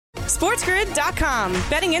SportsGrid.com.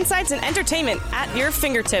 Betting insights and entertainment at your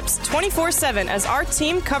fingertips 24/7 as our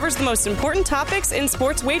team covers the most important topics in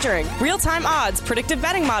sports wagering. Real-time odds, predictive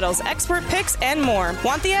betting models, expert picks, and more.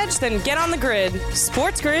 Want the edge? Then get on the grid.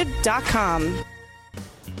 SportsGrid.com.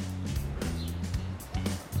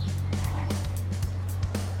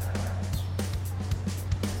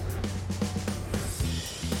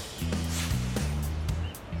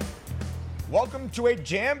 Welcome to a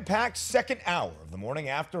jam-packed second hour of the morning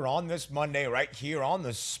after on this Monday right here on the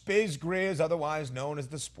Spiz Grizz, otherwise known as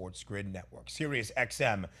the Sports Grid Network. Sirius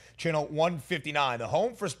XM, channel 159, the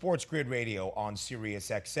home for Sports Grid Radio on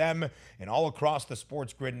Sirius XM and all across the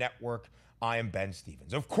Sports Grid Network. I am Ben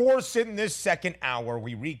Stevens. Of course, in this second hour,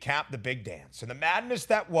 we recap the big dance and the madness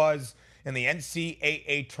that was in the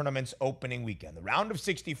NCAA tournament's opening weekend. The round of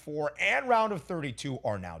 64 and round of 32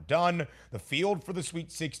 are now done. The field for the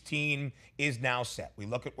Sweet 16 is now set. We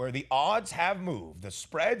look at where the odds have moved, the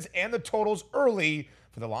spreads and the totals early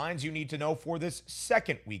for the lines you need to know for this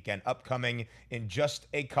second weekend upcoming in just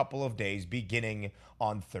a couple of days beginning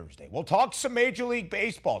on Thursday. We'll talk some Major League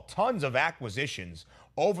Baseball, tons of acquisitions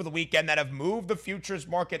over the weekend that have moved the futures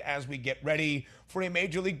market as we get ready for a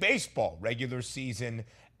Major League Baseball regular season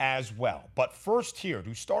as well. But first here,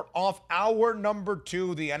 to start off hour number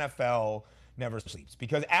 2, the NFL never sleeps.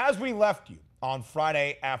 Because as we left you on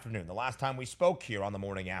Friday afternoon, the last time we spoke here on the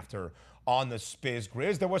morning after on the Spiz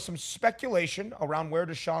Grizz, there was some speculation around where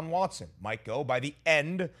Deshaun Watson might go by the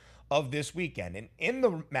end of this weekend. And in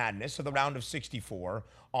the madness of the round of 64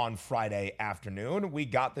 on Friday afternoon, we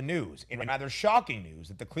got the news, in rather shocking news,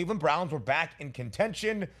 that the Cleveland Browns were back in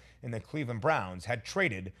contention and the Cleveland Browns had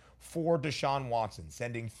traded for Deshaun Watson,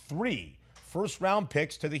 sending 3 first-round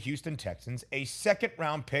picks to the Houston Texans, a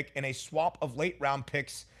second-round pick, and a swap of late-round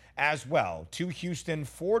picks as well to Houston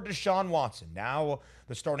for Deshaun Watson, now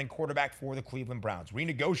the starting quarterback for the Cleveland Browns,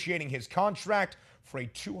 renegotiating his contract for a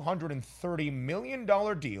 $230 million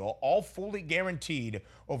deal, all fully guaranteed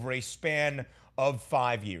over a span of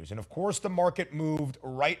 5 years. And of course, the market moved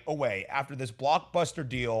right away after this blockbuster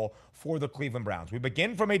deal for the Cleveland Browns. We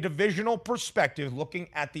begin from a divisional perspective, looking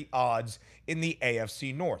at the odds in the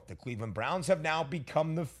AFC North. The Cleveland Browns have now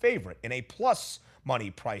become the favorite in a plus money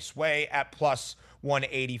price way at plus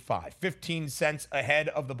 185, 15 cents ahead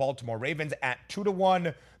of the Baltimore Ravens at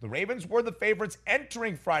 2-1. The Ravens were the favorites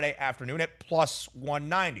entering Friday afternoon at plus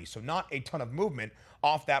 190, so not a ton of movement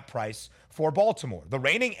off that price for Baltimore. The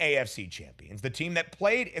reigning AFC champions, the team that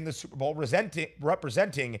played in the Super Bowl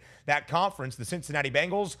representing that conference, the Cincinnati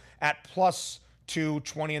Bengals at plus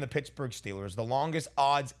 220, and the Pittsburgh Steelers, the longest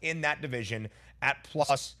odds in that division at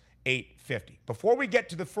plus 850. Before we get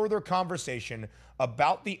to the further conversation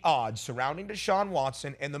about the odds surrounding Deshaun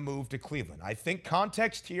Watson and the move to Cleveland, I think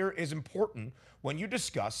context here is important when you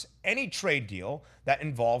discuss any trade deal that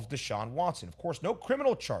involves Deshaun Watson. Of course, no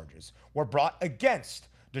criminal charges were brought against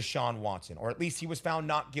Deshaun Watson, or at least he was found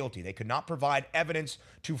not guilty. They could not provide evidence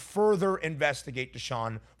to further investigate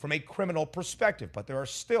Deshaun from a criminal perspective, but there are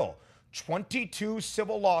still 22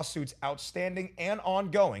 civil lawsuits outstanding and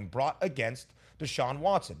ongoing brought against Deshaun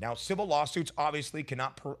Watson. Now, civil lawsuits obviously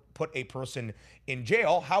cannot put a person in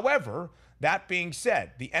jail. However, that being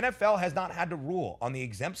said, the NFL has not had to rule on the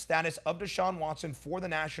exempt status of Deshaun Watson for the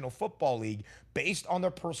National Football League based on their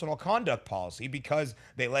personal conduct policy because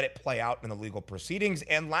they let it play out in the legal proceedings.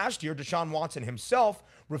 And last year, Deshaun Watson himself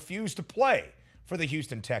refused to play for the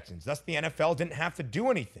Houston Texans. Thus, the NFL didn't have to do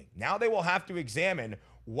anything. Now they will have to examine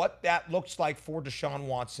what that looks like for Deshaun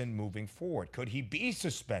Watson moving forward. Could he be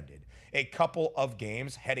suspended a couple of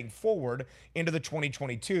games heading forward into the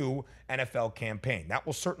 2022 NFL campaign? That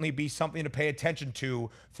will certainly be something to pay attention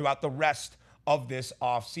to throughout the rest of this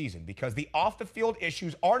offseason because the off-the-field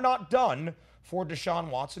issues are not done for Deshaun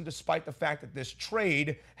Watson, despite the fact that this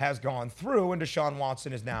trade has gone through and Deshaun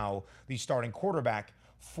Watson is now the starting quarterback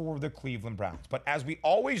for the Cleveland Browns. But as we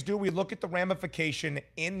always do, we look at the ramification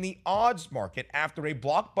in the odds market after a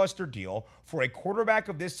blockbuster deal for a quarterback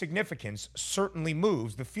of this significance certainly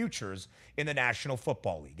moves the futures in the National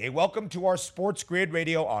Football League. A welcome to our Sports Grid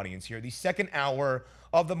Radio audience here, the second hour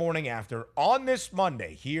of the morning after on this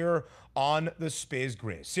Monday here on the Spiz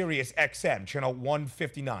Grizz, Sirius XM, channel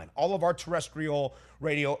 159, all of our terrestrial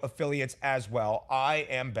radio affiliates as well. I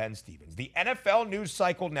am Ben Stevens. The NFL news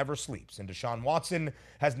cycle never sleeps, and Deshaun Watson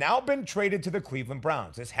has now been traded to the Cleveland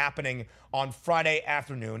Browns. This happening on Friday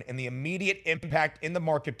afternoon, and the immediate impact in the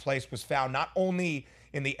marketplace was found not only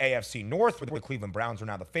in the AFC North, where the Cleveland Browns are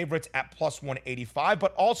now the favorites at plus 185,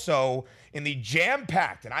 but also in the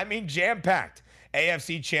jam-packed, and I mean jam-packed,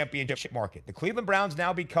 AFC Championship market. The Cleveland Browns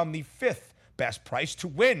now become the 5th best price to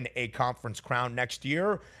win a conference crown next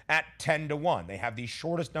year at 10-1. They have the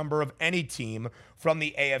shortest number of any team from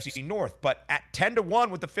the AFC North, but at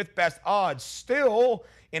 10-1 with the fifth best odds, still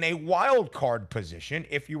in a wild card position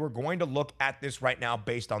if you were going to look at this right now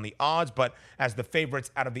based on the odds. But as the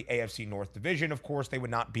favorites out of the AFC North division, of course, they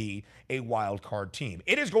would not be a wild card team.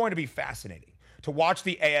 It is going to be fascinating to watch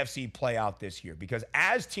the AFC play out this year, because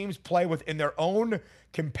as teams play within their own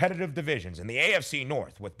competitive divisions in the AFC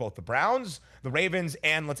North with both the Browns, the Ravens,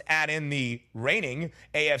 and let's add in the reigning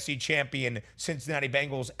AFC champion Cincinnati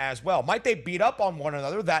Bengals as well. Might they beat up on one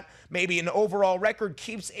another that maybe an overall record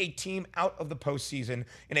keeps a team out of the postseason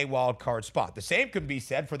in a wild card spot? The same could be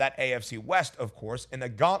said for that AFC West, of course. In the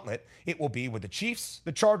gauntlet, it will be with the Chiefs,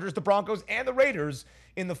 the Chargers, the Broncos, and the Raiders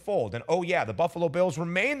in the fold. And oh yeah, the Buffalo Bills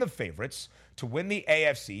remain the favorites to win the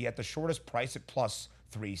AFC at the shortest price at plus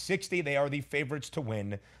 360. They are the favorites to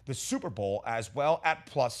win the Super Bowl as well at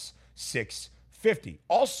plus 650.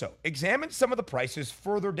 Also, examine some of the prices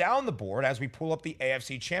further down the board as we pull up the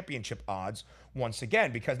AFC Championship odds once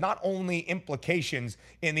again, because not only implications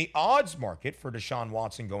in the odds market for Deshaun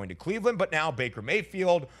Watson going to Cleveland, but now Baker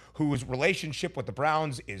Mayfield, whose relationship with the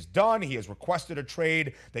Browns is done. He has requested a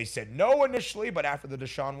trade. They said no initially, but after the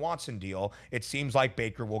Deshaun Watson deal, it seems like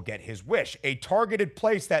Baker will get his wish. A targeted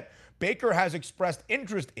place that Baker has expressed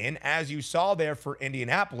interest in, as you saw there for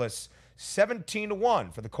Indianapolis,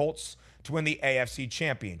 17-1 for the Colts to win the AFC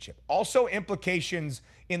Championship. Also implications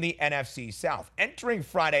in the NFC South. Entering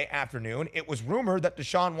Friday afternoon, it was rumored that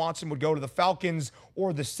Deshaun Watson would go to the Falcons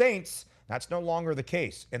or the Saints. That's no longer the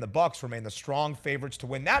case, and the Bucs remain the strong favorites to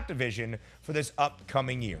win that division for this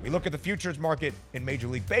upcoming year. We look at the futures market in Major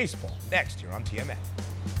League Baseball next here on TMA.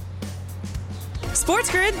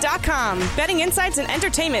 SportsGrid.com. Betting insights and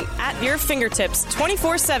entertainment at your fingertips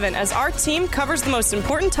 24/7 as our team covers the most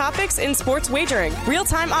important topics in sports wagering.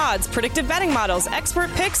 Real-time odds, predictive betting models, expert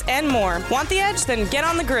picks, and more. Want the edge? Then get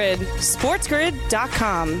on the grid.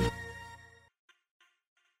 SportsGrid.com.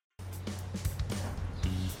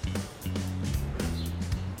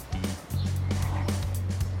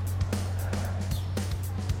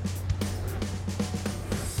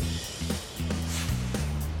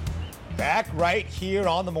 Back right here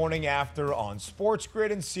on the morning after on Sports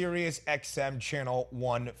Grid and Sirius XM channel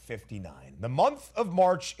 159. The month of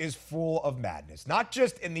March is full of madness, not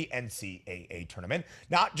just in the NCAA tournament,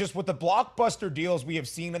 not just with the blockbuster deals we have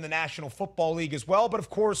seen in the National Football League as well, but of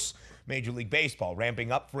course, Major League Baseball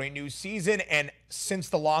ramping up for a new season. And since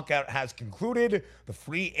the lockout has concluded, the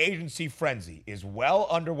free agency frenzy is well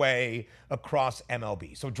underway across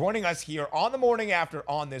MLB. So joining us here on the morning after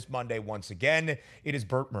on this Monday once again, it is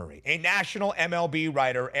Bert Murray, a national MLB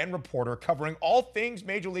writer and reporter covering all things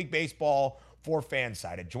Major League Baseball for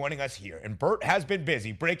Fansided, joining us here. And Bert has been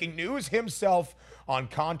busy breaking news himself on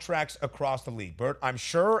contracts across the league. Bert, I'm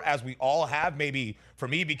sure, as we all have, maybe for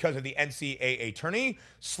me because of the NCAA tourney,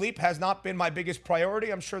 sleep has not been my biggest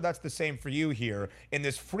priority. I'm sure that's the same for you here in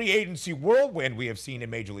this free agency whirlwind we have seen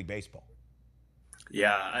in Major League Baseball.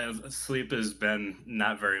 Yeah, sleep has been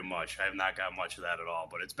not very much. I have not got much of that at all,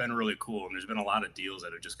 but it's been really cool. And there's been a lot of deals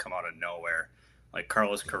that have just come out of nowhere, like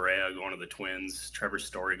Carlos Correa going to the Twins, Trevor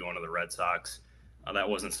Story going to the Red Sox. That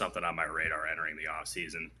wasn't something on my radar entering the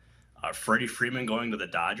offseason. Freddie Freeman going to the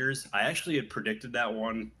Dodgers. I actually had predicted that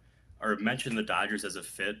one or mentioned the Dodgers as a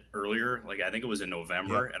fit earlier. Like, I think it was in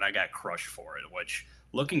November, and I got crushed for it, which,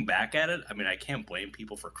 looking back at it, I mean, I can't blame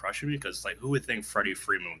people for crushing me because, like, who would think Freddie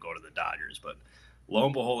Freeman would go to the Dodgers? But lo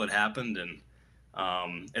and behold, it happened, and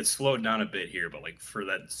it slowed down a bit here. But, like, for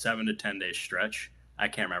that 7 to 10 day stretch, I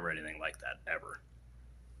can't remember anything like that ever.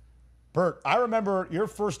 Bert, I remember your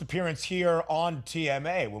first appearance here on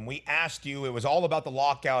TMA when we asked you, it was all about the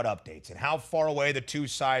lockout updates and how far away the two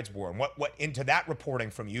sides were and what into that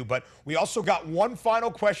reporting from you. But we also got one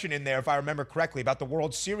final question in there, if I remember correctly, about the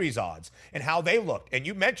World Series odds and how they looked. And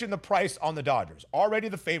you mentioned the price on the Dodgers, already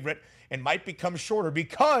the favorite and might become shorter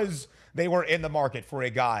because they were in the market for a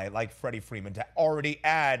guy like Freddie Freeman to already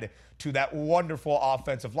add to that wonderful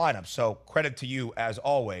offensive lineup. So credit to you, as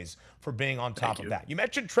always, for being on top of that. You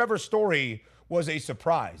mentioned Trevor Story was a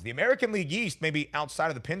surprise. The American League East, maybe outside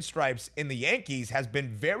of the pinstripes in the Yankees, has been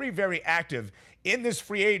very, very active in this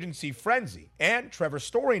free agency frenzy. And Trevor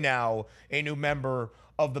Story now a new member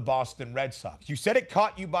of the Boston Red Sox. You said it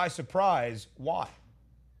caught you by surprise. Why?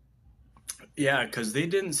 Yeah, because they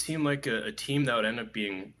didn't seem like a team that would end up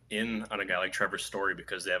being in on a guy like Trevor Story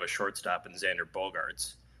because they have a shortstop in Xander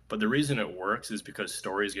Bogaerts. But the reason it works is because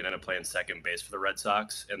Story's going to end up playing second base for the Red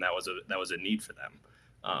Sox, and that was a need for them.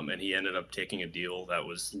 And he ended up taking a deal that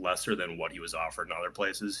was lesser than what he was offered in other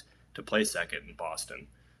places to play second in Boston.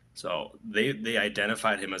 So they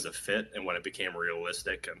identified him as a fit, and when it became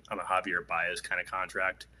realistic and on a Javier Baez kind of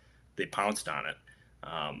contract, they pounced on it.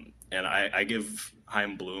 And I give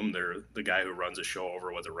Chaim Bloom, the guy who runs a show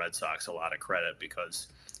over with the Red Sox, a lot of credit because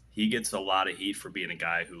he gets a lot of heat for being a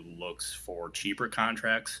guy who looks for cheaper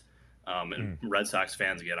contracts. And Red Sox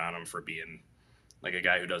fans get on him for being like a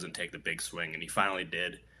guy who doesn't take the big swing, and he finally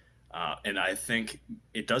did. And I think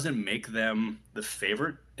it doesn't make them the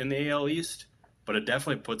favorite in the AL East, but it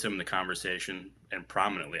definitely puts them in the conversation, and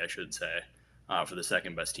prominently, I should say, for the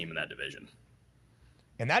second best team in that division.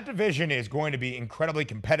 And that division is going to be incredibly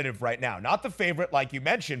competitive right now. Not the favorite, like you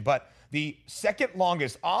mentioned, but the second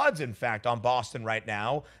longest odds, in fact, on Boston right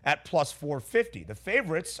now at plus 450. The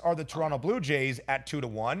favorites are the Toronto Blue Jays at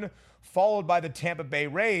 2-1, followed by the Tampa Bay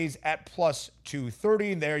Rays at plus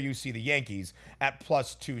 230. And there you see the Yankees at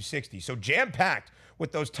plus 260. So jam-packed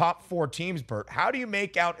with those top four teams, Bert. How do you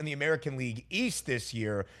make out in the American League East this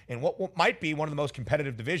year in what might be one of the most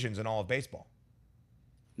competitive divisions in all of baseball?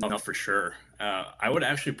 No, for sure. I would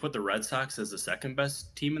actually put the Red Sox as the second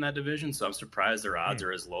best team in that division, so I'm surprised their odds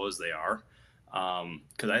are as low as they are.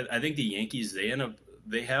 Because I think the Yankees,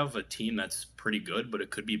 they have a team that's pretty good, but it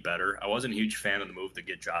could be better. I wasn't a huge fan of the move to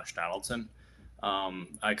get Josh Donaldson.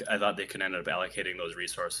 I thought they could end up allocating those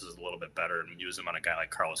resources a little bit better and use them on a guy like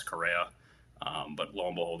Carlos Correa. But lo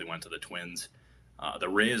and behold, he went to the Twins. The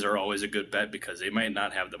Rays are always a good bet because they might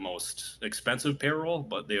not have the most expensive payroll,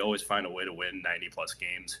 but they always find a way to win 90-plus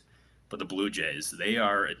games. But the Blue Jays, they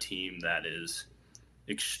are a team that is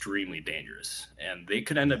extremely dangerous. And they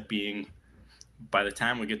could end up being, by the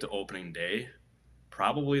time we get to opening day,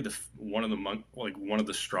 probably one of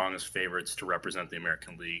the strongest favorites to represent the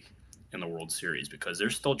American League in the World Series because they're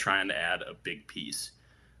still trying to add a big piece.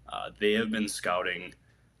 They have been scouting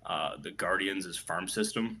the Guardians' farm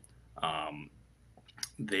system.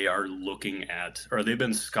 They are looking at, or they've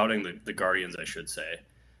been scouting the Guardians, I should say,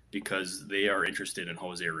 because they are interested in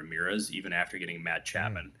Jose Ramirez even after getting Matt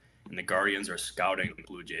Chapman. And the Guardians are scouting the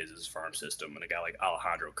Blue Jays' farm system and a guy like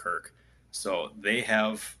Alejandro Kirk. So they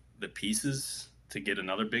have the pieces to get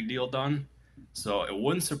another big deal done. So it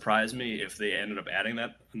wouldn't surprise me if they ended up adding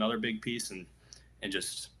that another big piece and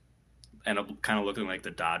just end up kind of looking like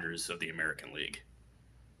the Dodgers of the American League.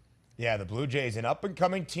 Yeah, the Blue Jays, an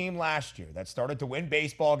up-and-coming team last year that started to win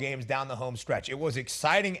baseball games down the home stretch. It was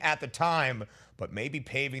exciting at the time, but maybe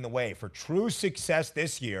paving the way for true success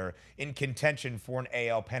this year in contention for an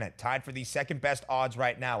AL pennant. Tied for the second-best odds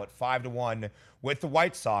right now at 5-1 with the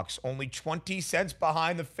White Sox, only 20 cents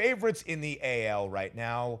behind the favorites in the AL right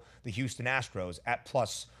now, the Houston Astros at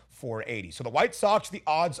plus 480. So the White Sox, the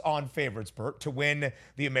odds-on favorites, Bert, to win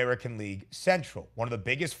the American League Central. One of the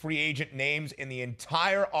biggest free agent names in the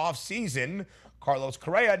entire offseason, Carlos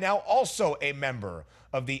Correa, now also a member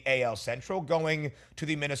of the AL Central, going to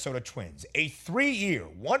the Minnesota Twins. A 3-year,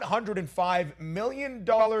 $105 million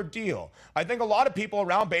deal. I think a lot of people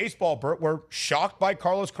around baseball, Bert, were shocked by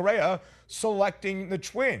Carlos Correa selecting the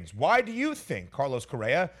Twins. Why do you think Carlos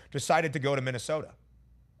Correa decided to go to Minnesota?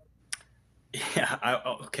 Yeah,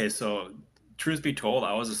 okay, so truth be told,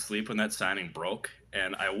 I was asleep when that signing broke,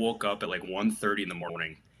 and I woke up at like 1:30 in the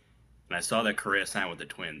morning, and I saw that Correa signed with the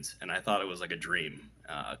Twins, and I thought it was like a dream,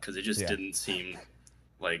 because it just didn't seem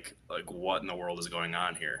like what in the world is going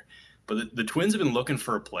on here. But the Twins have been looking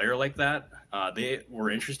for a player like that. They were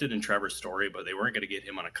interested in Trevor Story, but they weren't going to get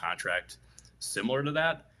him on a contract similar to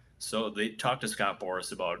that. So they talked to Scott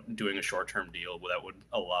Boras about doing a short-term deal that would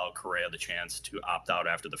allow Correa the chance to opt out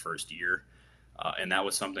after the first year. And that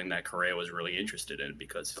was something that Correa was really interested in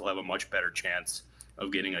because he'll have a much better chance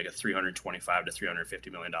of getting like a $325 to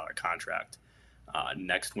 $350 million contract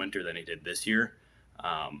next winter than he did this year.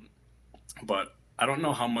 But I don't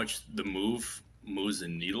know how much the move moves the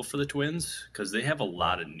needle for the Twins because they have a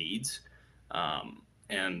lot of needs.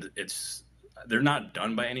 And they're not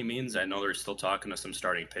done by any means. I know they're still talking to some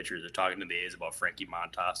starting pitchers. They're talking to the A's about Frankie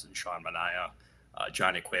Montas and Sean Manaea.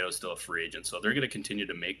 Johnny Cueto's still a free agent. So they're going to continue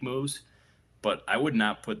to make moves. But I would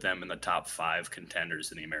not put them in the top 5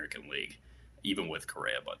 contenders in the American League, even with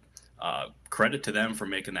Correa. But credit to them for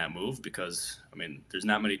making that move because, I mean, there's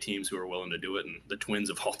not many teams who are willing to do it, and the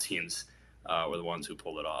Twins of all teams were the ones who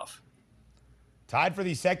pulled it off. Tied for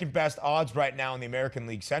the second best odds right now in the American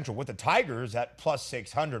League Central with the Tigers at plus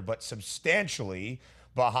 600, but substantially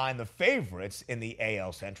behind the favorites in the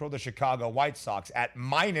AL Central, the Chicago White Sox at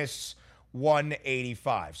minus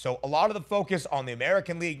 185. So a lot of the focus on the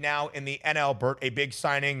American League now in the NL, Bert, a big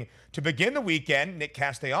signing to begin the weekend, Nick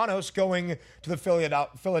Castellanos going to the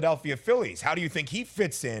Philadelphia Phillies. How do you think he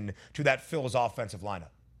fits in to that Phil's offensive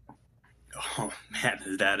lineup? Oh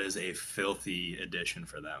man, that is a filthy addition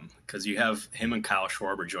for them because you have him and Kyle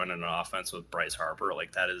Schwarber joining an offense with Bryce Harper.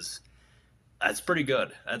 Like that's pretty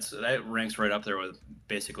good. That ranks right up there with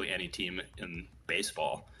basically any team in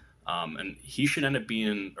baseball. And he should end up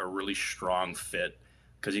being a really strong fit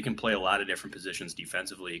because he can play a lot of different positions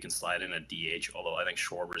defensively. He can slide in a DH, although I think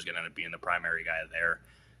Schwarber is going to end up being the primary guy there.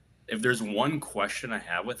 If there's one question I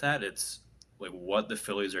have with that, it's like what the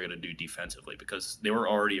Phillies are going to do defensively because they were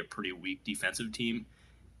already a pretty weak defensive team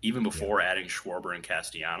even before adding Schwarber and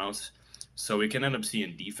Castellanos. So we can end up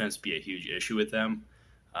seeing defense be a huge issue with them.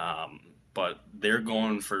 But they're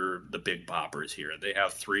going for the big boppers here. They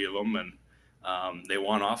have 3 of them, and they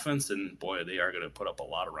want offense, and boy, they are going to put up a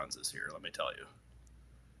lot of runs this year, let me tell you.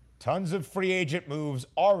 Tons of free agent moves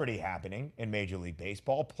already happening in Major League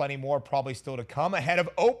Baseball. Plenty more probably still to come ahead of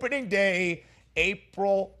opening day,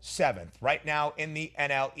 April 7th. Right now in the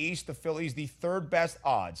NL East, the Phillies the third best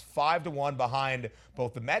odds, 5-1 behind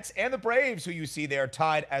both the Mets and the Braves, who you see there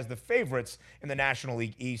tied as the favorites in the National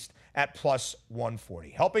League East at plus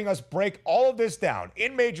 140. Helping us break all of this down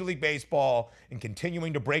in Major League Baseball and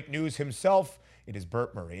continuing to break news himself, it is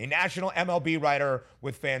Bert Murray, a national MLB writer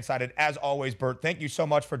with Fansided. As always, Bert, thank you so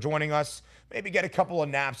much for joining us. Maybe get a couple of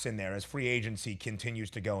naps in there as free agency continues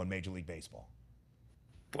to go in Major League Baseball.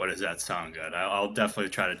 Boy, does that sound good. I'll definitely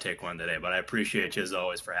try to take one today, but I appreciate you as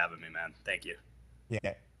always for having me, man. Thank you.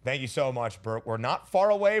 Yeah. Thank you so much, Bert. We're not far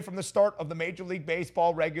away from the start of the Major League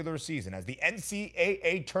Baseball regular season. As the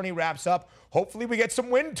NCAA tourney wraps up, hopefully we get some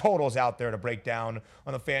win totals out there to break down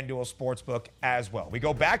on the FanDuel Sportsbook as well. We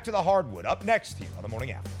go back to the hardwood up next here on The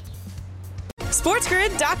Morning After.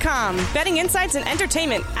 SportsGrid.com. Betting insights and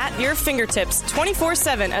entertainment at your fingertips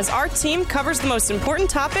 24/7 as our team covers the most important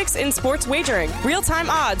topics in sports wagering. Real-time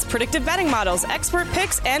odds, predictive betting models, expert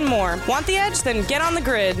picks, and more. Want the edge? Then get on the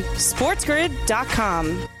grid.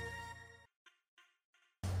 SportsGrid.com.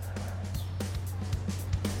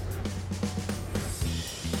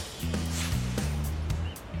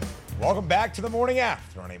 Welcome back to the Morning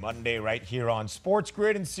After on a Monday right here on Sports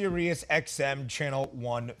Grid and Sirius XM Channel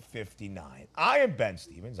 159. I am Ben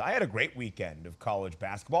Stevens. I had a great weekend of college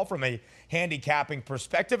basketball from a handicapping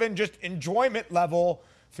perspective and just enjoyment level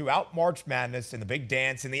throughout March Madness and the big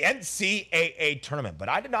dance in the NCAA tournament. But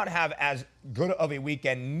I did not have as good of a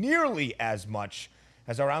weekend, nearly as much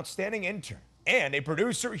as our outstanding intern and a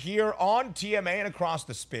producer here on TMA and across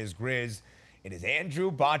the Spiz Grizz. It is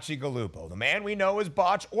Andrew Bocci Gallupo, the man we know as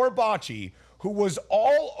Botch or Bocci, who was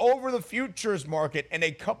all over the futures market and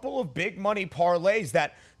a couple of big money parlays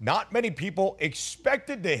that not many people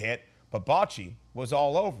expected to hit, but Bocci was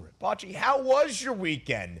all over it. Bocci, how was your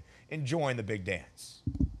weekend enjoying the big dance?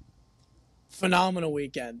 Phenomenal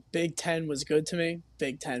weekend. Big Ten was good to me.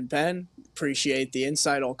 Big Ten Ben. Appreciate the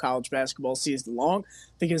insight all college basketball season long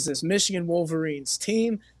because this Michigan Wolverines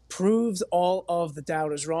team proves all of the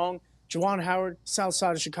doubters wrong. Juwan Howard, south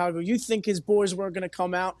side of Chicago, you think his boys were going to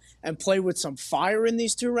come out and play with some fire in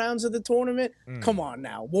these 2 rounds of the tournament? Come on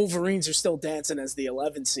now. Wolverines are still dancing as the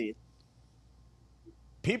 11 seed.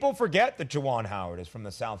 People forget that Juwan Howard is from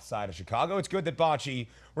the south side of Chicago. It's good that Bocci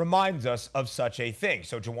reminds us of such a thing.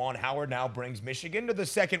 So Juwan Howard now brings Michigan to the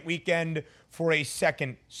second weekend for a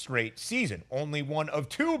second straight season. Only one of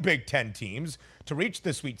 2 Big Ten teams to reach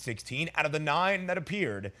the Sweet 16 out of the 9 that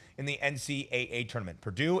appeared in the NCAA tournament.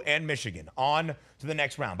 Purdue and Michigan on to the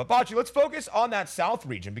next round. But Bocci, let's focus on that South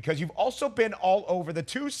region because you've also been all over the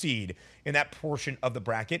 2 seed in that portion of the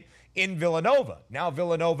bracket in Villanova. Now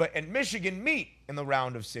Villanova and Michigan meet in the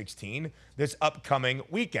round of 16 this upcoming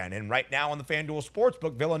weekend. And right now on the FanDuel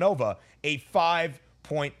Sportsbook, Villanova, a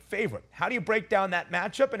 5-point favorite. How do you break down that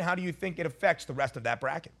matchup and how do you think it affects the rest of that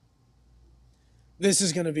bracket? This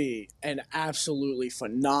is going to be an absolutely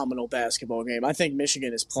phenomenal basketball game. I think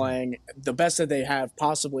Michigan is playing the best that they have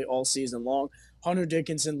possibly all season long. Hunter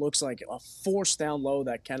Dickinson looks like a force down low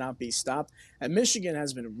that cannot be stopped. And Michigan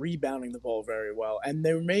has been rebounding the ball very well. And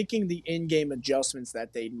they're making the in-game adjustments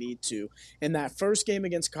that they need to. In that first game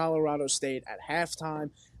against Colorado State at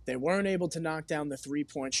halftime, they weren't able to knock down the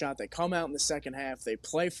three-point shot. They come out in the second half. They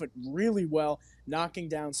play really well, knocking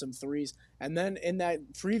down some threes. And then in that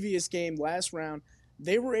previous game last round,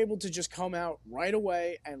 they were able to just come out right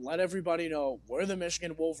away and let everybody know we're the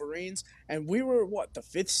Michigan Wolverines. And we were, the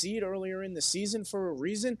 5th seed earlier in the season for a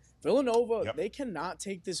reason. Villanova, They cannot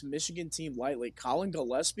take this Michigan team lightly. Colin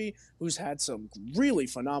Gillespie, who's had some really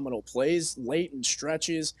phenomenal plays late in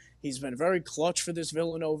stretches. He's been very clutch for this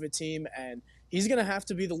Villanova team, and he's going to have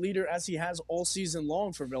to be the leader as he has all season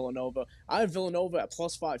long for Villanova. I have Villanova at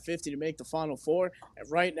plus 550 to make the Final Four. And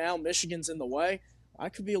right now, Michigan's in the way. I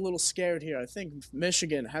could be a little scared here. I think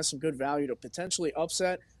Michigan has some good value to potentially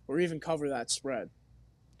upset or even cover that spread.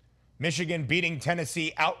 Michigan beating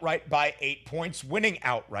Tennessee outright by 8 points, winning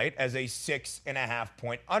outright as a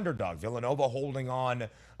 6.5-point underdog. Villanova holding on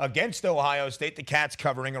against Ohio State. The Cats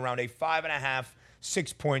covering around a 5.5,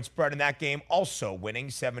 6-point spread in that game, also winning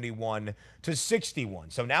 71-61.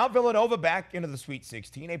 So now Villanova back into the Sweet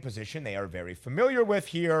 16, a position they are very familiar with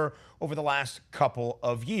here over the last couple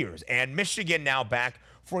of years. And Michigan now back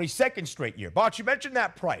for a second straight year. Botch, you mentioned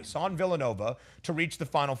that price on Villanova to reach the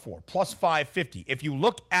Final Four, plus 550. If you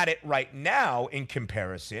look at it right now in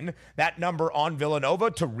comparison, that number on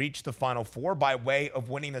Villanova to reach the Final Four by way of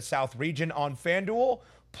winning the South Region on FanDuel,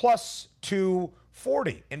 plus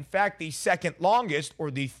 240. In fact, the second longest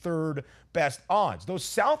or the third best odds. Those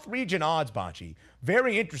South Region odds, Bocce,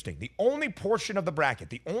 very interesting. The only portion of the bracket,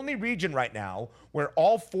 the only region right now where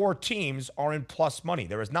all four teams are in plus money.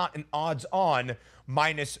 There is not an odds-on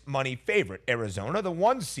minus money favorite. Arizona, the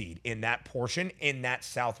 1 seed in that portion, in that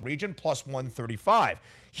South region, plus 135.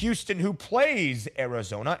 Houston, who plays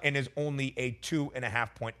Arizona and is only a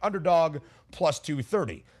 2.5-point underdog, plus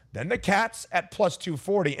 230. Then the Cats at plus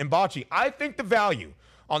 240. And Bocce, I think the value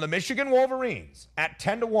on the Michigan Wolverines at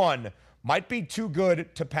 10-1 might be too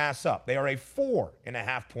good to pass up. They are a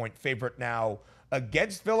 4.5-point favorite now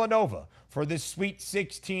against Villanova for this Sweet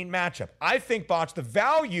 16 matchup. I think, Botch, the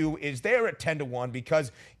value is there at 10-1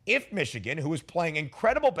 because if Michigan, who is playing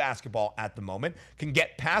incredible basketball at the moment, can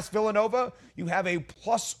get past Villanova, you have a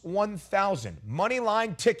plus 1,000 money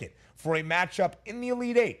line ticket for a matchup in the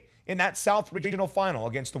Elite Eight in that South Regional Final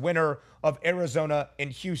against the winner of Arizona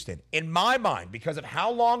and Houston. In my mind, because of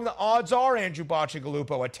how long the odds are, Andrew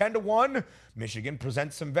Bacigalupo, at 10-1, Michigan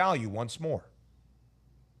presents some value once more.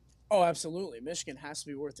 Oh, absolutely. Michigan has to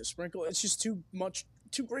be worth a sprinkle. It's just too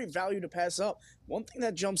great value to pass up. One thing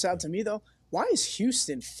that jumps out to me, though, why is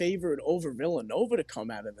Houston favored over Villanova to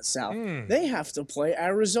come out of the South? They have to play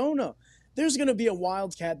Arizona. There's going to be a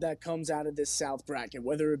Wildcat that comes out of this South bracket,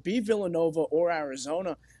 whether it be Villanova or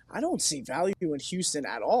Arizona. I don't see value in Houston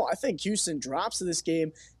at all. I think Houston drops this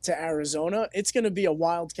game to Arizona. It's going to be a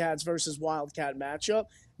Wildcats versus Wildcat matchup,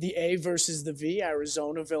 the A versus the V,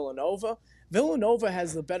 Arizona, Villanova. Villanova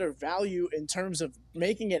has the better value in terms of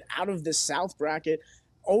making it out of this South bracket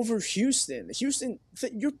over Houston. Houston,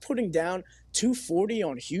 you're putting down 240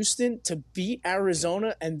 on Houston to beat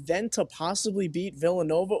Arizona and then to possibly beat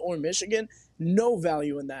Villanova or Michigan. No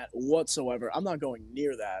value in that whatsoever. I'm not going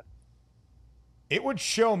near that. It would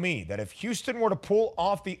show me that if Houston were to pull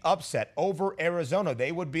off the upset over Arizona,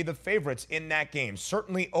 they would be the favorites in that game.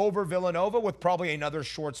 Certainly over Villanova with probably another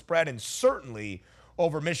short spread, and certainly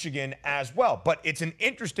over Michigan as well. But it's an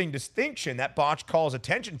interesting distinction that Botch calls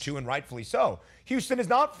attention to, and rightfully so. Houston is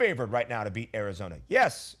not favored right now to beat Arizona.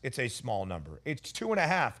 Yes, it's a small number. It's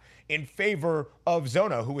 2.5 in favor of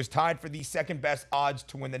Zona, who is tied for the second best odds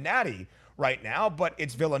to win the Natty right now. But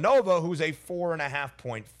it's Villanova, who's a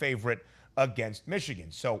 4.5-point favorite against Michigan.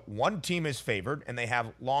 So one team is favored, and they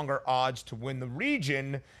have longer odds to win the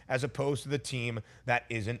region as opposed to the team that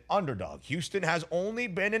is an underdog. Houston has only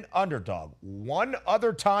been an underdog one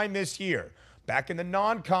other time this year, back in the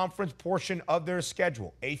non-conference portion of their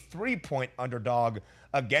schedule, a 3-point underdog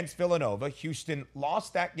against Villanova. Houston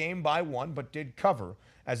lost that game by 1, but did cover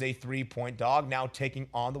as a 3-point dog, now taking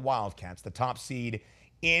on the Wildcats, the top seed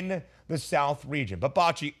in the South region. But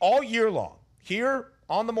Bocce, all year long, here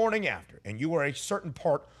on the morning after, and you are a certain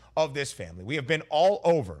part of this family, we have been all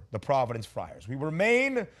over the Providence Friars. We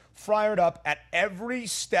remain fired up at every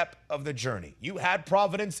step of the journey. You had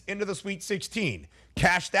Providence into the Sweet 16,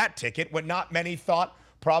 cashed that ticket when not many thought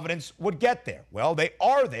Providence would get there. Well, they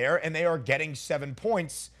are there, and they are getting 7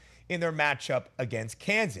 points in their matchup against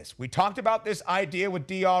Kansas. We talked about this idea with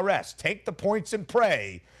DRS. Take the points and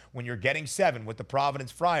pray when you're getting 7 with the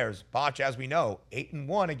Providence Friars. Botch, as we know,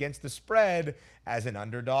 8-1 against the spread as an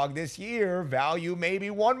underdog this year. Value maybe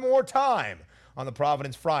one more time on the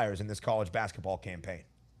Providence Friars in this college basketball campaign.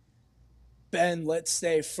 Ben, let's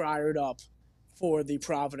stay fired up for the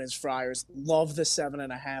Providence Friars. Love the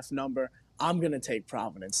 7.5 number. I'm going to take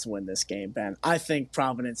Providence to win this game, Ben. I think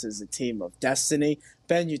Providence is a team of destiny.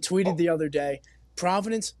 Ben, you tweeted the other day,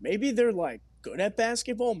 Providence, maybe they're like good at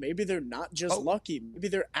basketball. Maybe they're not just lucky. Maybe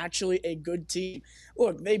they're actually a good team.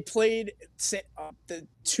 Look, they played the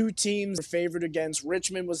two teams were favored against.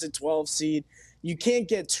 Richmond was a 12 seed. You can't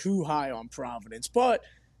get too high on Providence. But,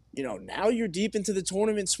 you know, now you're deep into the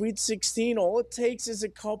tournament Sweet 16. All it takes is a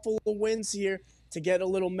couple of wins here. to get a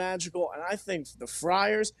little magical. And I think the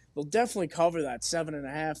Friars, they'll definitely cover that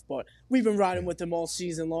 7.5. But we've been riding with them all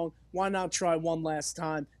season long. Why not try one last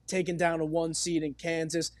time, taking down a 1 seed in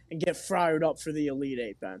Kansas and get fired up for the Elite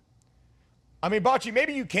Eight, Ben? I mean, Bocce,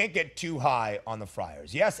 maybe you can't get too high on the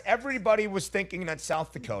Friars. Yes, everybody was thinking that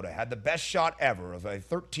South Dakota had the best shot ever of a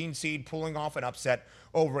 13 seed pulling off an upset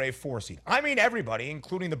over a 4 seed. I mean, everybody,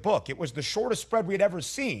 including the book. It was the shortest spread we had ever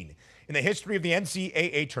seen in the history of the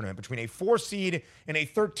NCAA tournament between a 4 seed and a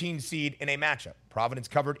 13 seed in a matchup. Providence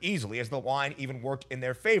covered easily as the line even worked in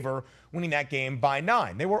their favor, winning that game by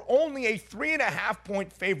 9. They were only a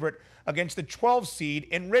 3.5-point favorite against the 12 seed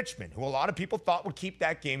in Richmond, who a lot of people thought would keep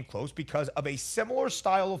that game close because of a similar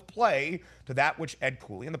style of play to that which Ed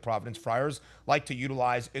Cooley and the Providence Friars like to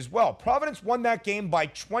utilize as well. Providence won that game by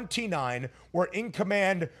 29, were in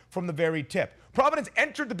command from the very tip. Providence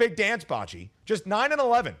entered the big dance, Bocce, just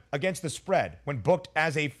 9-11 against the spread when booked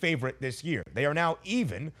as a favorite this year. They are now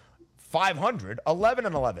even 500,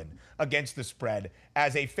 11-11 against the spread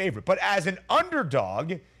as a favorite. But as an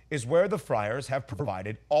underdog is where the Friars have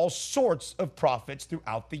provided all sorts of profits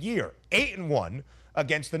throughout the year. 8-1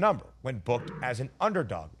 against the number when booked as an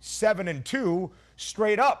underdog. 7-2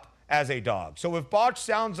 straight up as a dog. So if Botch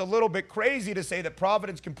sounds a little bit crazy to say that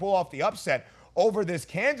Providence can pull off the upset over this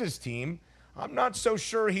Kansas team, I'm not so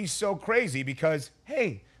sure he's so crazy because,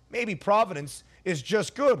 hey, maybe Providence is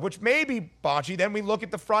just good, which maybe, Bocce, then we look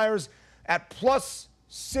at the Friars at plus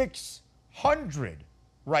 600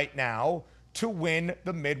 right now to win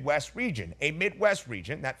the Midwest region. A Midwest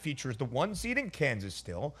region that features the 1 seed in Kansas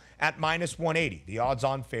still at minus 180. The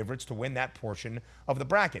odds-on favorites to win that portion of the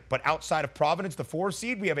bracket. But outside of Providence, the 4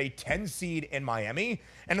 seed, we have a 10 seed in Miami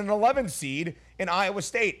and an 11 seed in Iowa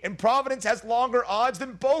State. And Providence has longer odds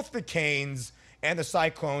than both the Canes and the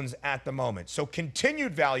Cyclones at the moment. So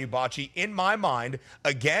continued value, Bocce, in my mind,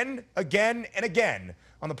 again, and again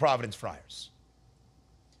on the Providence Friars.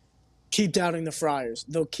 Keep doubting the Friars.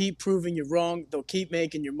 They'll keep proving you wrong. They'll keep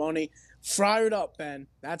making your money. Fried up, Ben.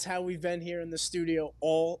 That's how we've been here in the studio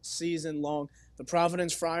all season long. The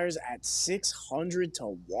Providence Friars at 600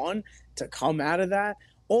 to 1 to come out of that.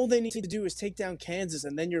 All they need to do is take down Kansas,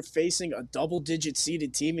 and then you're facing a double-digit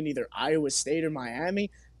seeded team in either Iowa State or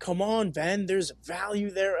Miami. Come on, Ben. There's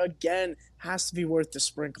value there again. Has to be worth the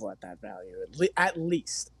sprinkle at that value, at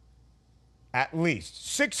least. At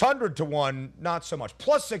least 600 to 1, not so much.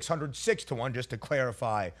 Plus 600, 6 to 1, just to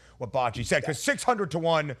clarify what Bocce said, because 600 to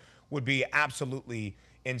 1 would be absolutely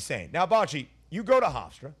insane. Now, Bocce, you go to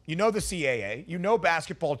Hofstra, you know the CAA, you know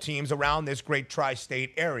basketball teams around this great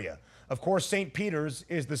tri-state area. Of course, St. Peter's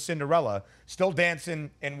is the Cinderella, still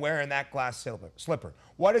dancing and wearing that glass slipper.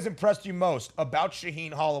 What has impressed you most about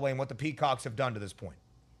Shaheen Holloway and what the Peacocks have done to this point?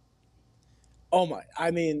 Oh, my.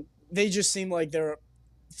 I mean, they just seem like they're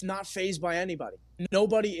not fazed by anybody.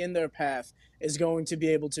 Nobody in their path is going to be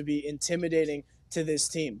able to be intimidating to this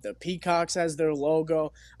team. The Peacocks has their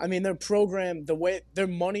logo. I mean, their program, the way their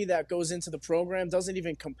money that goes into the program doesn't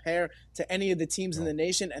even compare to any of the teams in the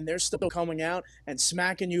nation, and they're still coming out and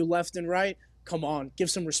smacking you left and right. Come on, give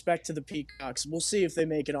some respect to the Peacocks. We'll see if they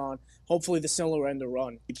make it on. Hopefully the similar end of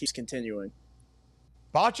run keeps continuing.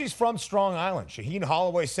 Bocce's from Strong Island. Shaheen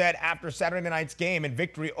Holloway said after Saturday night's game in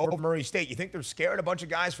victory over Murray State, you think they're scared a bunch of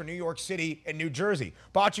guys from New York City and New Jersey.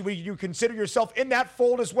 Bocce, would you consider yourself in that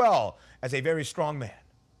fold as well as a very strong man?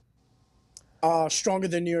 Stronger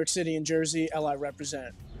than New York City and Jersey, LI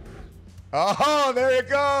represent. Oh, there it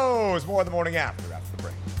goes. More in the morning after the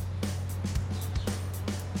break.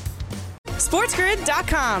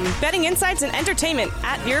 SportsGrid.com. Betting insights and entertainment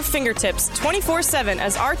at your fingertips 24/7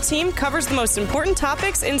 as our team covers the most important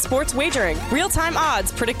topics in sports wagering. Real-time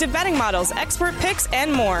odds, predictive betting models, expert picks,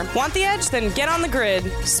 and more. Want the edge? Then get on the grid.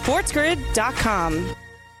 SportsGrid.com.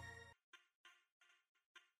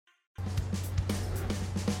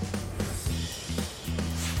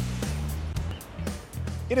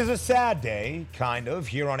 It is a sad day, kind of,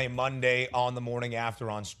 here on a Monday on the morning after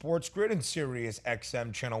on Sports Grid and Sirius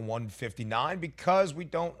XM Channel 159 because we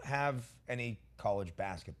don't have any college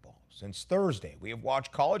basketball. Since Thursday, we have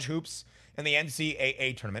watched college hoops in the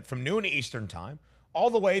NCAA tournament from noon Eastern time all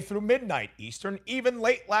the way through midnight Eastern, even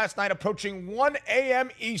late last night approaching 1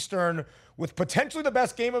 a.m. Eastern with potentially the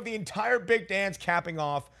best game of the entire Big Dance capping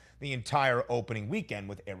off the entire opening weekend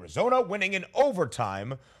with Arizona winning in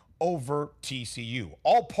overtime over TCU.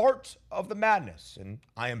 All part of the madness. And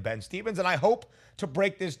I am Ben Stevens, and I hope to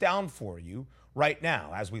break this down for you right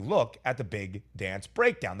now as we look at the Big Dance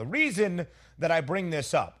breakdown. The reason that I bring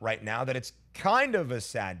this up right now, that it's kind of a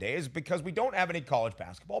sad day, is because we don't have any college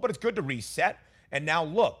basketball, but it's good to reset and now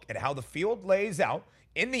look at how the field lays out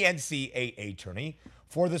in the NCAA tourney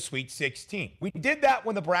for the Sweet 16. We did that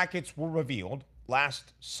when the brackets were revealed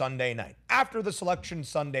last Sunday night. After the Selection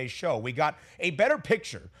Sunday show, we got a better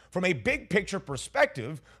picture from a big picture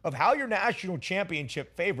perspective of how your national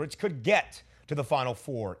championship favorites could get to the Final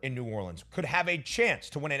Four in New Orleans, could have a chance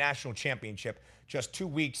to win a national championship just 2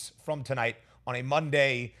 weeks from tonight on a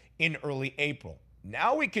Monday in early April.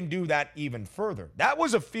 Now we can do that even further. That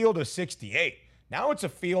was a field of 68. Now it's a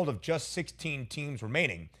field of just 16 teams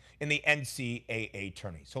remaining in the NCAA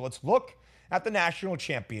tourney. So let's look at the national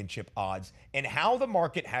championship odds and how the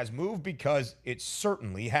market has moved, because it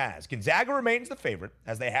certainly has. Gonzaga remains the favorite,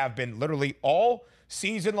 as they have been literally all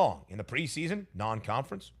season long in the preseason,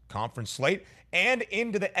 non-conference, conference slate, and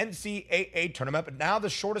into the NCAA tournament. But now the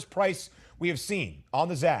shortest price we have seen on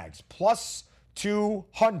the Zags, plus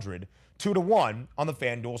 200, 2-1 on the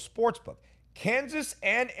FanDuel Sportsbook. Kansas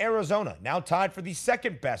and Arizona now tied for the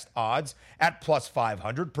second best odds at plus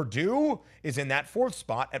 500. Purdue is in that fourth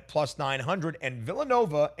spot at plus 900. And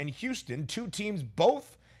Villanova and Houston, two teams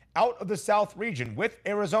both out of the South region, with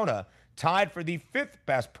Arizona tied for the fifth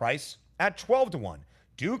best price at 12-1.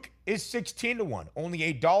 Duke is 16-1, only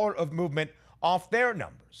 $1 of movement off their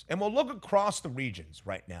numbers. And we'll look across the regions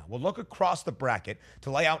right now. We'll look across the bracket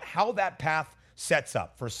to lay out how that path sets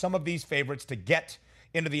up for some of these favorites to get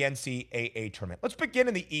into the NCAA tournament. Let's begin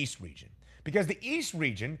in the East region, because the East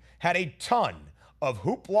region had a ton of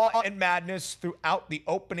hoopla and madness throughout the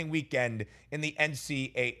opening weekend in the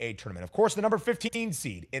NCAA tournament. Of course, the number 15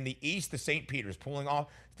 seed in the East, the St. Peter's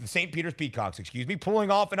Peacocks,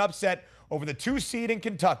 pulling off an upset over the 2 seed in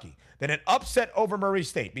Kentucky, then an upset over Murray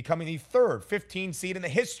State, becoming the third 15 seed in the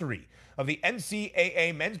history of the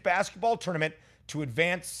NCAA men's basketball tournament to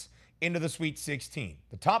advance into the Sweet 16.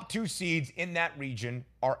 The top 2 seeds in that region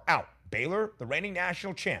are out. Baylor, the reigning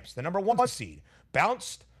national champs, the number 1 seed,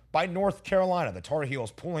 bounced by North Carolina. The Tar Heels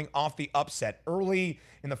pulling off the upset early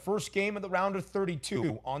in the first game of the round of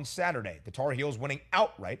 32 on Saturday. The Tar Heels winning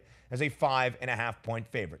outright as a 5.5-point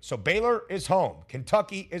favorite. So Baylor is home.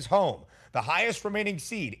 Kentucky is home. The highest remaining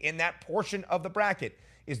seed in that portion of the bracket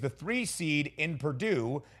is the 3 seed in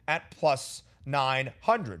Purdue at plus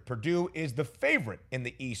 900. Purdue is the favorite in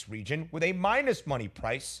the East region with a minus money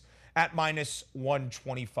price at minus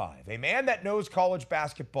 125. A man that knows college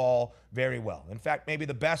basketball very well. In fact, maybe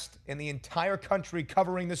the best in the entire country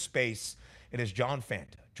covering the space. It is John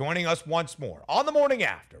Fanta joining us once more on the morning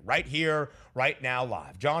after, right here, right now,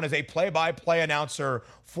 live. John is a play-by-play announcer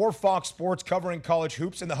for Fox Sports covering college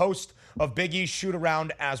hoops and the host of Big East Shoot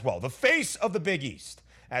Around as well. The face of the Big East,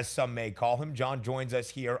 as some may call him. John joins us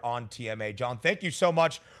here on TMA. John, thank you so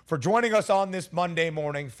much for joining us on this Monday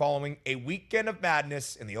morning following a weekend of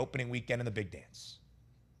madness in the opening weekend in the Big Dance.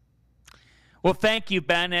 Well, thank you,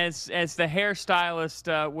 Ben. As the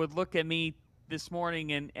hairstylist would look at me this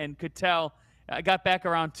morning and could tell, I got back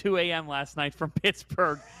around 2 a.m. last night from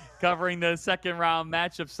Pittsburgh covering the second round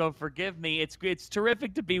matchup, so forgive me. It's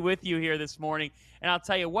terrific to be with you here this morning. And I'll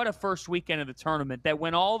tell you, what a first weekend of the tournament that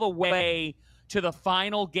went all the way to the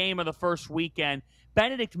final game of the first weekend.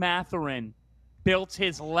 Benedict Mathurin built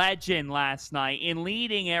his legend last night in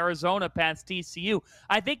leading Arizona past TCU.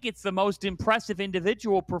 I think it's the most impressive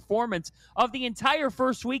individual performance of the entire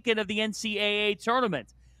first weekend of the NCAA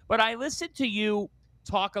tournament. But I listened to you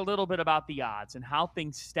talk a little bit about the odds and how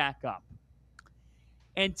things stack up.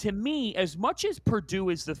 And to me, as much as Purdue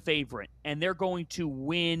is the favorite and they're going to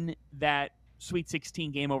win that Sweet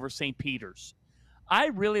 16 game over St. Peter's, I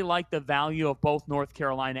really like the value of both North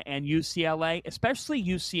Carolina and UCLA, especially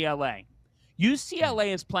UCLA.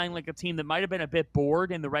 UCLA is playing like a team that might have been a bit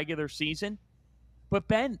bored in the regular season. But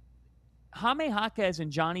Ben, Jaime Jaquez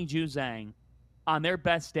and Johnny Juzang on their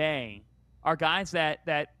best day are guys that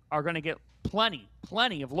are going to get plenty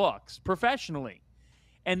of looks professionally.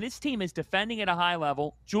 And this team is defending at a high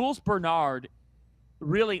level. Jules Bernard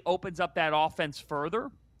really opens up that offense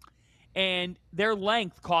further, and their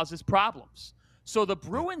length causes problems. So the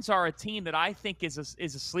Bruins are a team that I think is a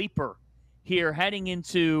sleeper here heading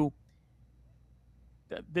into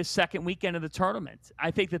this second weekend of the tournament.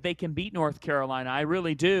 I think that they can beat North Carolina. I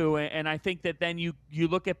really do. And I think that then you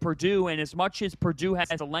look at Purdue, and as much as Purdue has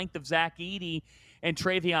the length of Zach Edey and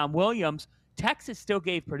Travion Williams, Texas still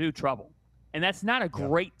gave Purdue trouble. And that's not a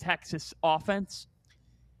great Texas offense.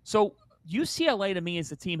 So UCLA to me is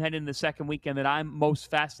the team heading into the second weekend that I'm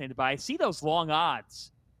most fascinated by. I see those long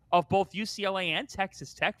odds of both UCLA and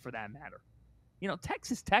Texas Tech for that matter. You know,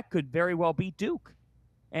 Texas Tech could very well beat Duke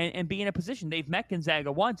and be in a position. They've met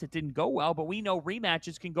Gonzaga once. It didn't go well, but we know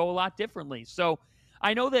rematches can go a lot differently. So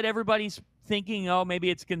I know that everybody's thinking, oh, maybe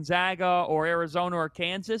it's Gonzaga or Arizona or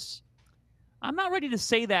Kansas. I'm not ready to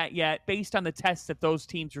say that yet based on the tests that those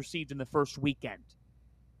teams received in the first weekend.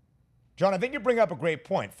 John, I think you bring up a great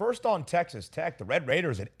point. First on Texas Tech, the Red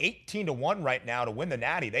Raiders at 18-1 right now to win the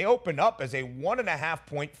Natty. They opened up as a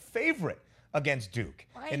 1.5-point favorite against Duke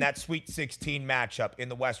in that Sweet 16 matchup in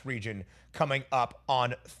the West region coming up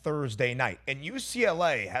on Thursday night. And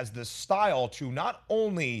UCLA has the style to not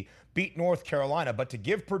only beat North Carolina, but to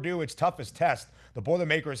give Purdue its toughest test the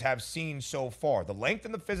Boilermakers have seen so far. The length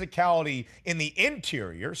and the physicality in the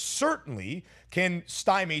interior certainly can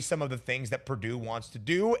stymie some of the things that Purdue wants to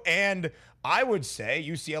do. And I would say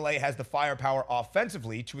UCLA has the firepower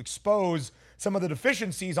offensively to expose some of the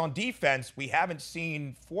deficiencies on defense we haven't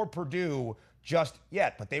seen for Purdue just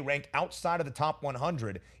yet, but they rank outside of the top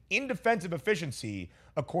 100 in defensive efficiency,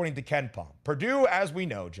 according to KenPom. Purdue, as we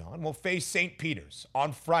know, John, will face St. Peter's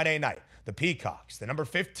on Friday night. The Peacocks, the number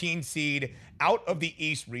 15 seed out of the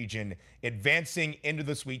East region, advancing into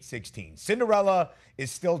the Sweet 16. Cinderella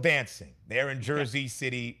is still dancing. They're in Jersey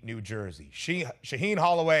City, New Jersey. Shaheen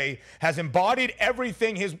Holloway has embodied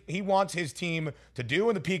everything he wants his team to do,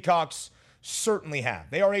 and the Peacocks certainly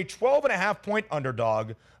have. They are a 12.5-point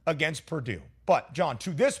underdog against Purdue. But, John,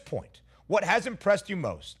 to this point, what has impressed you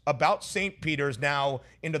most about St. Peter's now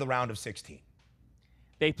into the round of 16?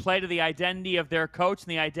 They play to the identity of their coach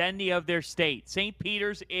and the identity of their state. St.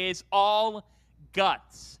 Peter's is all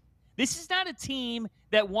guts. This is not a team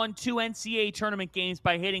that won 2 NCAA tournament games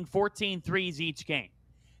by hitting 14 threes each game.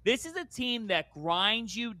 This is a team that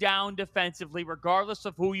grinds you down defensively regardless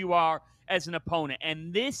of who you are as an opponent.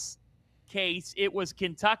 And this case, it was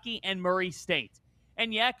Kentucky and Murray State.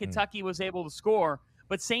 And yeah, Kentucky was able to score,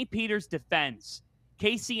 but St. Peter's defends.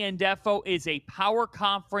 Casey Ndefo is a power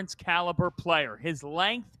conference caliber player. His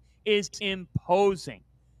length is imposing.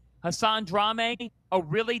 Hassan Drame, a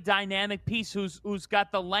really dynamic piece who's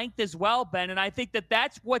got the length as well, Ben, and I think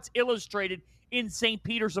that's what's illustrated in St.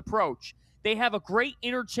 Peter's approach. They have a great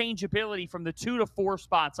interchangeability from the 2 to 4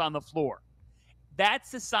 spots on the floor. That's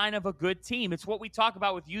the sign of a good team. It's what we talk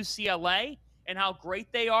about with UCLA and how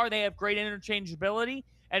great they are. They have great interchangeability.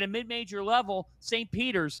 At a mid-major level, St.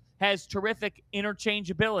 Peter's has terrific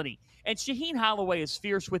interchangeability. And Shaheen Holloway is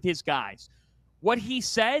fierce with his guys. What he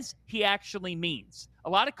says, he actually means. A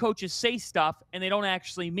lot of coaches say stuff, and they don't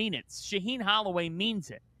actually mean it. Shaheen Holloway means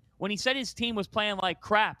it. When he said his team was playing like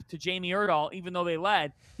crap to Jamie Erdahl, even though they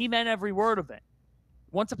led, he meant every word of it.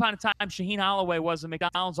 Once upon a time, Shaheen Holloway was a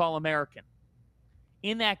McDonald's All-American.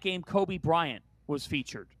 In that game, Kobe Bryant was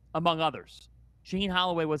featured, among others. Shaheen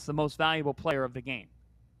Holloway was the most valuable player of the game.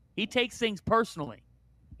 He takes things personally.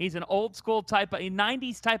 He's an old school type, a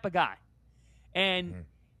 90s type of guy. And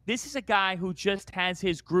this is a guy who just has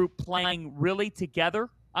his group playing really together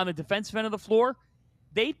on the defensive end of the floor.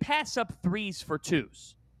 They pass up threes for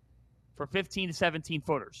twos for 15 to 17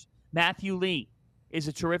 footers. Matthew Lee is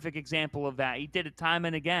a terrific example of that. He did it time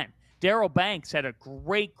and again. Darryl Banks had a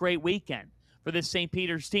great weekend for this St.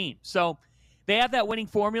 Peter's team. So they have that winning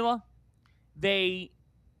formula. They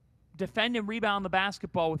defend and rebound the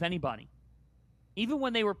basketball with anybody. Even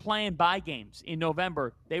when they were playing bye games in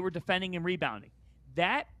November, they were defending and rebounding.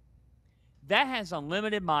 That has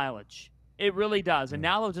unlimited mileage. It really does. And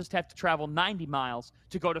now they'll just have to travel 90 miles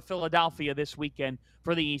to go to Philadelphia this weekend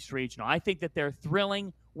for the East Regional. I think that their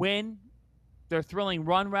thrilling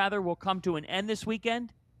run will come to an end this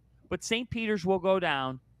weekend, but St. Peter's will go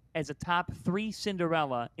down as a top 3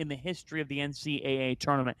 Cinderella in the history of the NCAA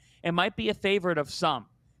tournament and might be a favorite of some.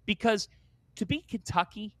 Because to beat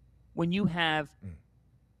Kentucky when you have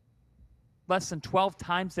less than 12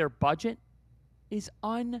 times their budget is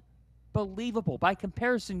unbelievable. By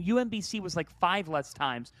comparison, UMBC was like 5 less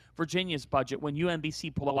times Virginia's budget when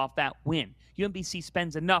UMBC pulled off that win. UMBC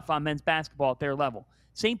spends enough on men's basketball at their level.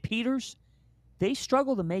 St. Peter's, they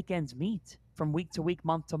struggle to make ends meet from week to week,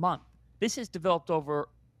 month to month. This has developed over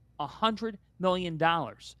 $100 million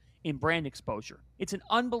in brand exposure. It's an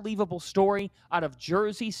unbelievable story out of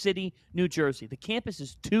Jersey City, New Jersey. The campus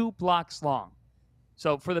is 2 blocks long.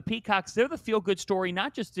 So for the Peacocks, they're the feel-good story,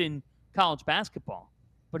 not just in college basketball,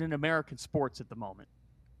 but in American sports at the moment.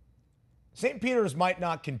 St. Peter's might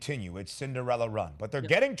not continue its Cinderella run, but they're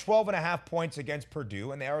getting 12.5 points against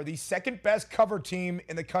Purdue, and they are the second-best cover team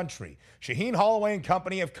in the country. Shaheen Holloway and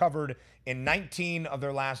company have covered in 19 of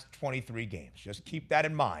their last 23 games. Just keep that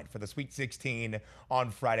in mind for the Sweet 16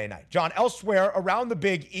 on Friday night. John, elsewhere around the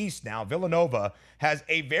Big East now, Villanova has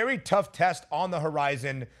a very tough test on the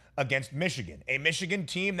horizon against Michigan, a Michigan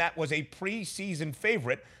team that was a preseason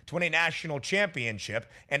favorite to win a national championship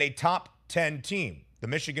and a top 10 team. The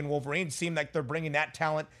Michigan Wolverines seem like they're bringing that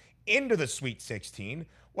talent into the Sweet 16.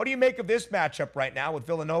 What do you make of this matchup right now with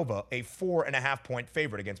Villanova, a 4.5-point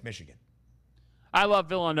favorite against Michigan? I love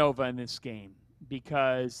Villanova in this game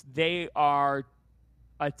because they are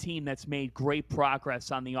a team that's made great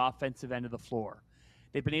progress on the offensive end of the floor.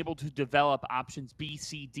 They've been able to develop options B,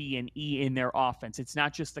 C, D, and E in their offense. It's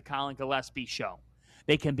not just the Colin Gillespie show.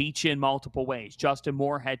 They can beat you in multiple ways. Justin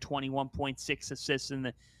Moore had 21.6 assists in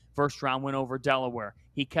the first round win over Delaware.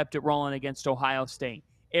 He kept it rolling against Ohio State.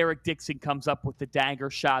 Eric Dixon comes up with the dagger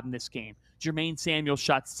shot in this game. Jermaine Samuels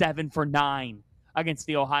shot 7 for 9 against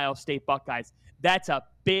the Ohio State Buckeyes. That's a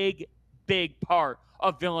big, big part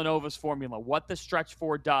of Villanova's formula, what the stretch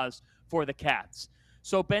four does for the Cats.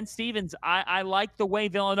 So, Ben Stevens, I like the way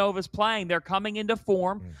Villanova's playing. They're coming into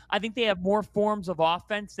form. I think they have more forms of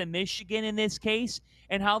offense than Michigan in this case,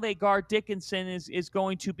 and how they guard Dickinson is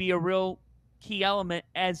going to be a real key element,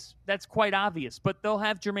 as that's quite obvious. But they'll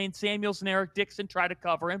have Jermaine Samuels and Eric Dixon try to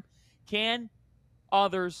cover him. Can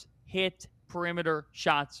others hit perimeter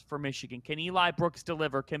shots for Michigan? Can Eli Brooks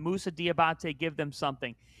deliver? Can Moussa Diabate give them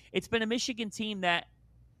something? It's been a Michigan team that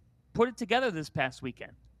put it together this past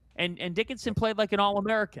weekend. And Dickinson played like an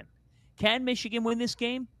All-American. Can Michigan win this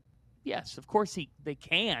game? Yes, of course they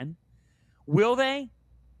can. Will they?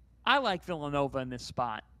 I like Villanova in this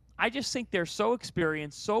spot. I just think they're so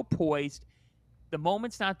experienced, so poised. The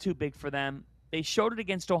moment's not too big for them. They showed it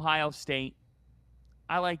against Ohio State.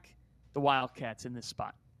 I like the Wildcats in this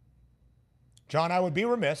spot. John, I would be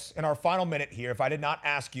remiss in our final minute here if I did not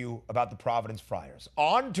ask you about the Providence Friars.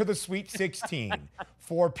 On to the Sweet 16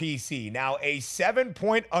 for PC. Now a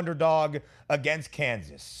 7-point underdog against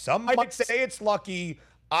Kansas. Some might say it's lucky.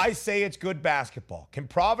 I say it's good basketball. Can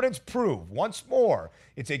Providence prove once more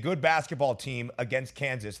it's a good basketball team against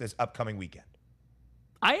Kansas this upcoming weekend?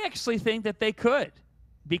 I actually think that they could,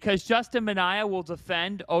 because Justin Minaya will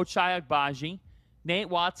defend Ochai Agbaji. Nate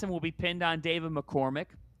Watson will be pinned on David McCormick.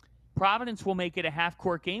 Providence will make it a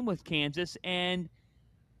half-court game with Kansas, and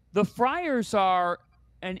the Friars are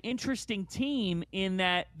an interesting team in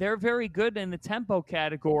that they're very good in the tempo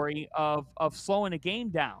category of slowing a game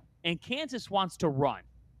down, and Kansas wants to run.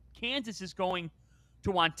 Kansas is going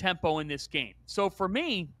to want tempo in this game. So for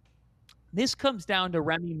me, this comes down to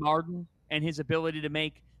Remy Martin and his ability to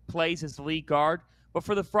make plays as the lead guard. But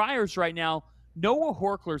for the Friars right now, Noah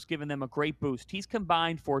Horkler's given them a great boost. He's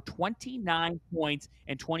combined for 29 points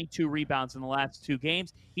and 22 rebounds in the last 2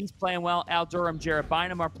 games. He's playing well. Al Durham, Jarrett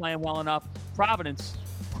Bynum are playing well enough. Providence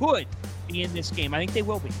could be in this game. I think they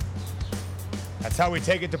will be. That's how we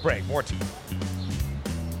take it to break. More to you.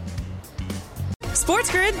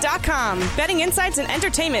 SportsGrid.com. Betting insights and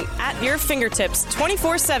entertainment at your fingertips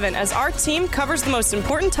 24/7 as our team covers the most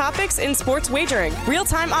important topics in sports wagering.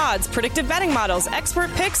 Real-time odds, predictive betting models,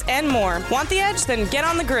 expert picks, and more. Want the edge? Then get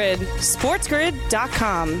on the grid.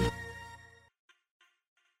 SportsGrid.com.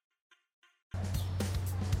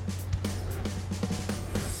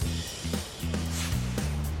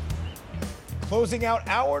 Closing out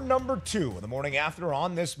hour number 2 of the morning after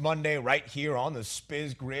on this Monday right here on the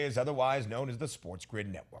Spiz Grizz, otherwise known as the Sports Grid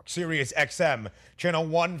Network. Sirius XM, channel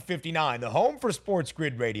 159, the home for Sports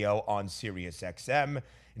Grid Radio on Sirius XM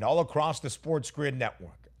and all across the Sports Grid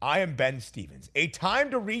Network. I am Ben Stevens. A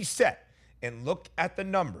time to reset and look at the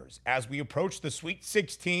numbers as we approach the Sweet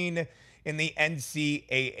 16 in the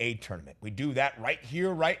NCAA tournament. We do that right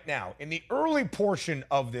here, right now, in the early portion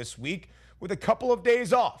of this week, with a couple of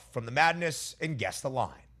days off from the madness, and guess the line.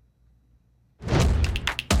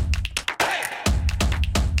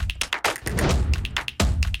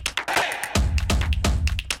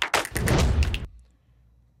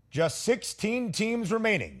 Just 16 teams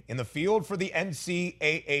remaining in the field for the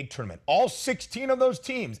NCAA tournament. All 16 of those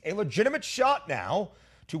teams a legitimate shot now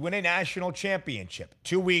to win a national championship.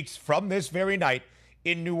 2 weeks from this very night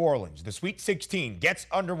in New Orleans. The Sweet 16 gets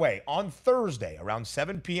underway on Thursday around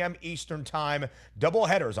 7 p.m. Eastern Time. Double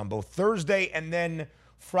headers on both Thursday and then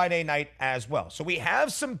Friday night as well. So we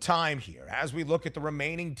have some time here as we look at the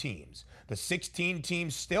remaining teams. The 16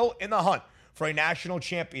 teams still in the hunt for a national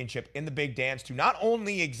championship in the Big Dance to not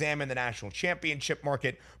only examine the national championship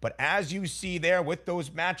market, but as you see there with those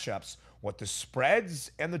matchups, what the spreads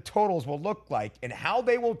and the totals will look like and how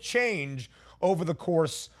they will change over the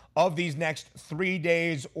course of these next 3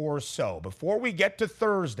 days or so. Before we get to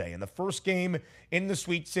Thursday and the first game in the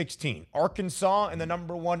Sweet 16, Arkansas and the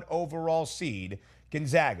number 1 overall seed,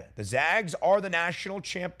 Gonzaga. The Zags are the national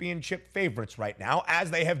championship favorites right now,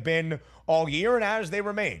 as they have been all year and as they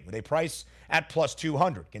remain, with a price at plus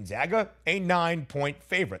 200. Gonzaga, a 9-point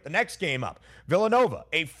favorite. The next game up, Villanova,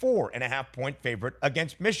 a 4.5-point favorite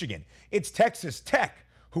against Michigan. It's Texas Tech,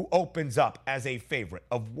 who opens up as a favorite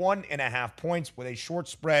of 1.5 points with a short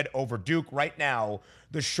spread over Duke. Right now,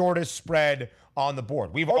 the shortest spread on the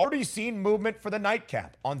board. We've already seen movement for the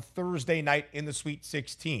nightcap on Thursday night in the Sweet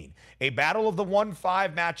 16. A battle of the 1-5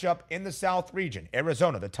 matchup in the South region.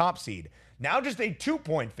 Arizona, the top seed, now just a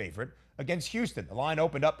 2-point favorite against Houston. The line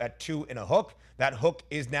opened up at 2 and a hook. That hook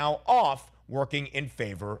is now off, working in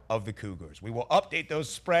favor of the Cougars. We will update those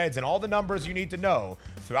spreads and all the numbers you need to know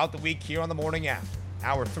throughout the week here on the morning after.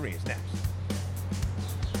 Hour 3 is next.